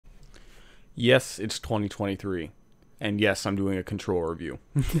Yes, it's 2023. And yes, I'm doing a Control review.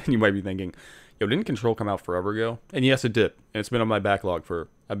 And you might be thinking, yo, didn't Control come out forever ago? And yes, it did. And it's been on my backlog for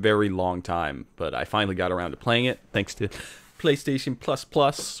a very long time. But I finally got around to playing it thanks to PlayStation Plus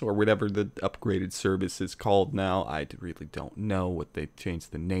Plus, or whatever the upgraded service is called now. I really don't know what they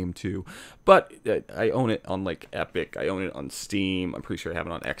changed the name to. But I own it on like Epic. I own it on Steam. I'm pretty sure I have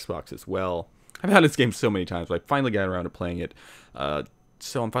it on Xbox as well. I've had this game so many times, but I finally got around to playing it.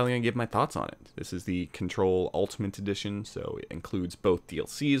 So I'm finally going to give my thoughts on it. This is the Control Ultimate Edition, so it includes both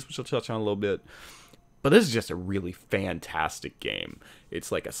DLCs, which I'll touch on a little bit. But this is just a really fantastic game.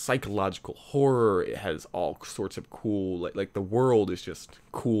 It's like a psychological horror. It has all sorts of cool, like the world is just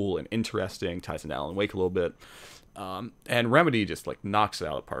cool and interesting. Ties into Alan Wake a little bit. And Remedy just like knocks it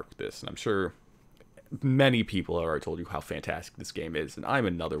out of the park with this. And I'm sure many people have already told you how fantastic this game is, and I'm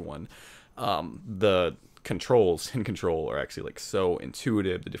another one. The controls in Control are actually like so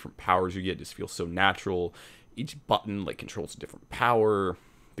intuitive. The different powers you get just feel so natural. Each button like controls a different power.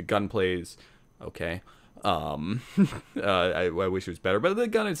 The gun plays okay. Um, I wish it was better, but the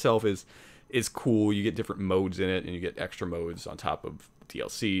gun itself is cool. You get different modes in it, and you get extra modes on top of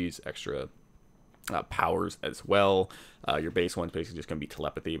DLCs, extra powers as well. Your base one's basically just gonna be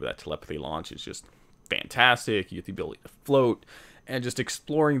telepathy, but that telepathy launch is just fantastic. You get the ability to float, and just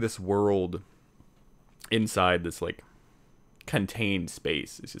exploring this world inside this like contained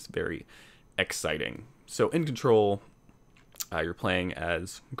space is just very exciting. So in Control, you're playing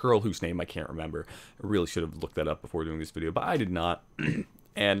as a girl whose name I can't remember. I really should have looked that up before doing this video, but I did not.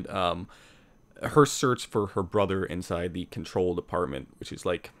 And her search for her brother inside the Control department, which is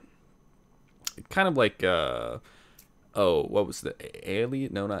like kind of like oh, what was the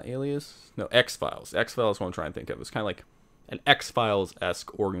Alias? No, not Alias. No, X-Files. X-Files is what I'm trying to think of. It's kind of like an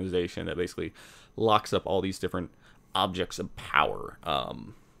X-Files-esque organization that basically locks up all these different objects of power.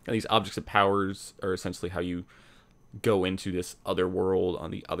 And these objects of powers are essentially how you go into this other world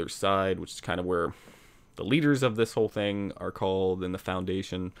on the other side, which is kind of where the leaders of this whole thing are called in the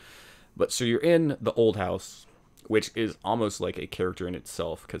Foundation. But so you're in the old house, which is almost like a character in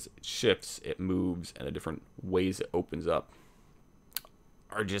itself because it shifts, it moves, and the different ways it opens up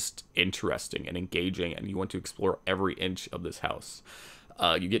are just interesting and engaging, and you want to explore every inch of this house.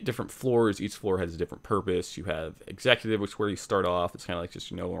 You get different floors. Each floor has a different purpose. You have executive, which is where you start off. It's kind of like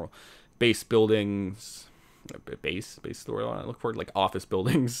just, normal base buildings, base storyline. I look for like office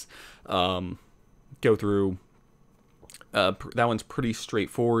buildings. Go through. That one's pretty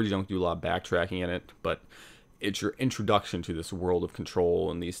straightforward. You don't do a lot of backtracking in it, but it's your introduction to this world of Control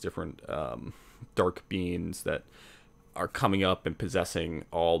and these different dark beings that are coming up and possessing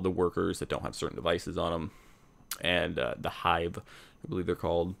all the workers that don't have certain devices on them. And the Hive, I believe they're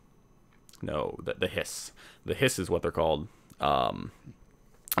called. No, the Hiss. The Hiss is what they're called.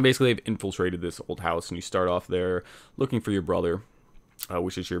 Basically, they've infiltrated this old house, and you start off there looking for your brother,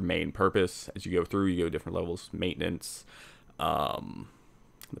 which is your main purpose. As you go through, you go different levels. Maintenance. The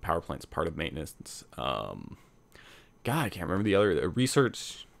power plant's part of maintenance. God, I can't remember the other.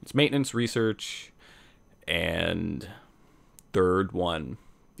 Research. It's maintenance, research, and third one,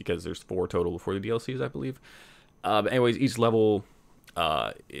 because there's 4 total before the DLCs, I believe. But anyways, each level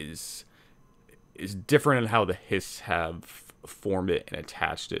is different in how the Hiss have formed it and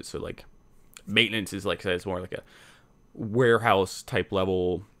attached it. So like maintenance is like I said, it's more like a warehouse type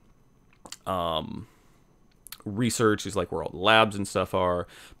level. Research is like where all the labs and stuff are,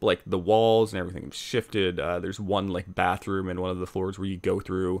 but like the walls and everything have shifted. There's one like bathroom in one of the floors where you go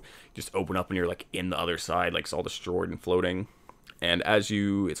through, just open up and you're like in the other side, like it's all destroyed and floating. And as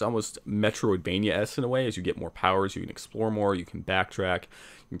it's almost Metroidvania-esque in a way. As you get more powers, you can explore more, you can backtrack,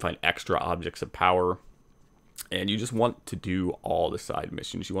 you can find extra objects of power, and you just want to do all the side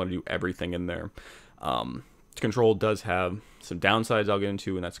missions. You want to do everything in there. Control does have some downsides I'll get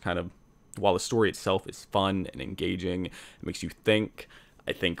into, and that's kind of, while the story itself is fun and engaging, it makes you think.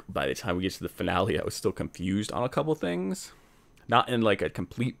 I think by the time we get to the finale, I was still confused on a couple things. Not in like a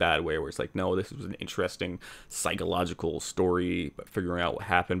complete bad way where it's like, no, this was an interesting psychological story, but figuring out what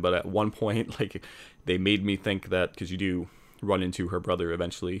happened. But at one point, like, they made me think that, because you do run into her brother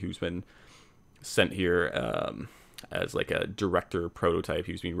eventually, who's been sent here as like a director prototype.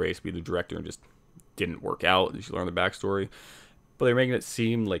 He was being raised to be the director and just didn't work out. You learn the backstory. But they're making it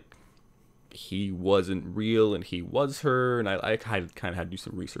seem like he wasn't real and he was her. And I kind of had to do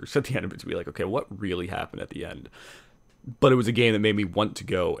some research at the end of it to be like, okay, what really happened at the end? But it was a game that made me want to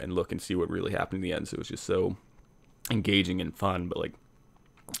go and look and see what really happened in the end. So it was just so engaging and fun. But like,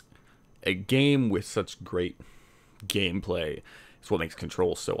 a game with such great gameplay is what makes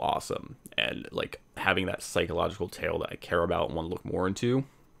Control so awesome. And like having that psychological tale that I care about and want to look more into,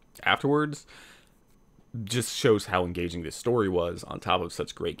 afterwards just shows how engaging this story was on top of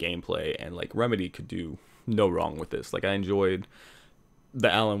such great gameplay. And like Remedy could do no wrong with this. Like I enjoyed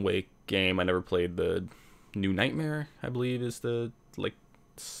the Alan Wake game. I never played the New Nightmare, I believe is the like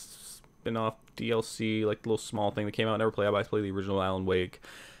spin-off DLC, like the little small thing that came out. I never played. I played the original Alan Wake.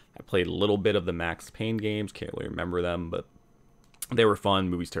 I played a little bit of the Max Payne games. Can't really remember them, but they were fun.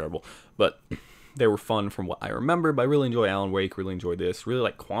 Movie's terrible, but they were fun from what I remember. But I really enjoy Alan Wake. Really enjoyed this. Really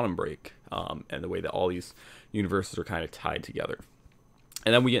like Quantum Break, and the way that all these universes are kind of tied together.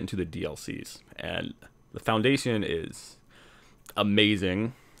 And then we get into the DLCs, and the Foundation is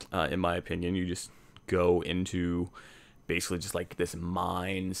amazing, in my opinion. You just go into basically just like this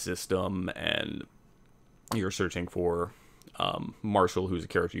mine system, and you're searching for Marshall, who's a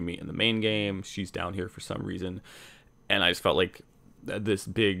character you meet in the main game. She's down here for some reason, and I just felt like this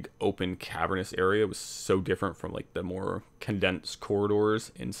big open cavernous area was so different from like the more condensed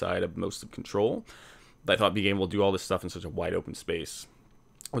corridors inside of most of Control, that I thought being able to do all this stuff in such a wide open space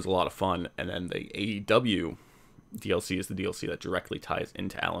was a lot of fun. And then the AEW DLC is the DLC that directly ties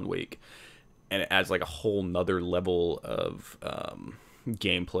into Alan Wake, and it adds like a whole nother level of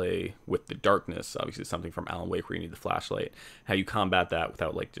gameplay with the darkness. Obviously something from Alan Wake where you need the flashlight, how you combat that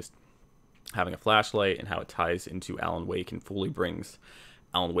without like just having a flashlight, and how it ties into Alan Wake and fully brings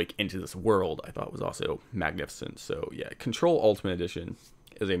Alan Wake into this world, I thought was also magnificent. So yeah, Control Ultimate Edition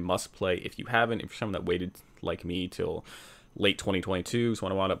is a must play if you haven't. If you're someone that waited like me till late 2022 so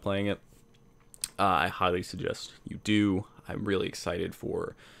when I wound up playing it, I highly suggest you do. I'm really excited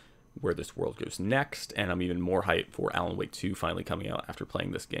for where this world goes next, and I'm even more hyped for Alan Wake 2 finally coming out after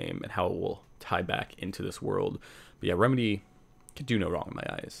playing this game and how it will tie back into this world. But yeah, Remedy could do no wrong in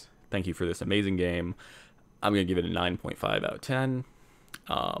my eyes. Thank you for this amazing game. I'm going to give it a 9.5 out of 10.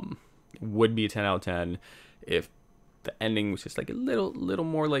 Would be a 10 out of 10 if the ending was just like a little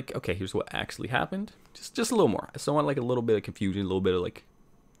more like, okay, here's what actually happened. Just a little more. I still want like a little bit of confusion, a little bit of like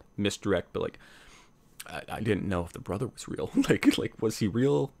misdirect, but like I didn't know if the brother was real. like was he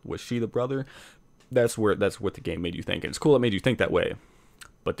real? Was she the brother? That's what the game made you think. And it's cool it made you think that way,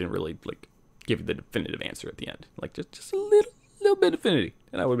 but didn't really like give you the definitive answer at the end. Like just a little bit of affinity,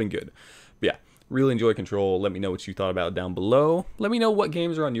 and that would have been good. But yeah, really enjoy Control. Let me know what you thought about it down below. Let me know what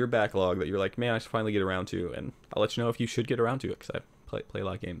games are on your backlog that you're like, man, I should finally get around to, and I'll let you know if you should get around to it, because I play a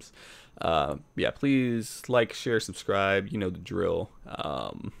lot of games. Yeah, please like, share, subscribe. You know the drill.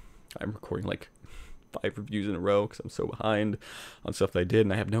 I'm recording like 5 reviews in a row because I'm so behind on stuff that I did,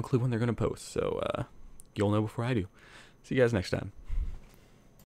 and I have no clue when they're going to post. So you'll know before I do. See you guys next time.